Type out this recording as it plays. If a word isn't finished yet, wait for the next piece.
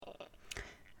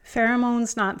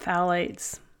Pheromones, not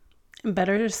phthalates.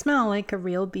 Better to smell like a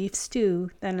real beef stew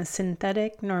than a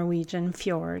synthetic Norwegian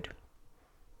fjord.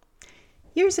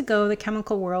 Years ago, the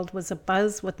chemical world was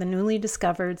abuzz with the newly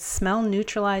discovered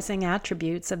smell-neutralizing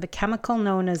attributes of a chemical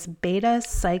known as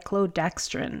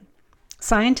beta-cyclodextrin.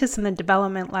 Scientists in the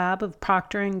development lab of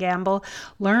Procter & Gamble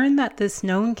learned that this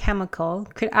known chemical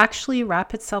could actually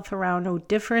wrap itself around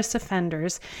odoriferous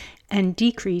offenders and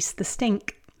decrease the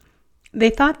stink. They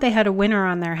thought they had a winner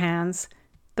on their hands.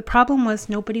 The problem was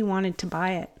nobody wanted to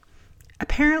buy it.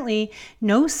 Apparently,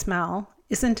 no smell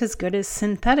isn't as good as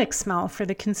synthetic smell for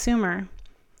the consumer.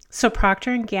 So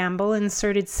Procter & Gamble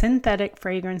inserted synthetic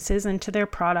fragrances into their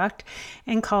product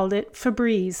and called it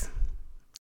Febreze.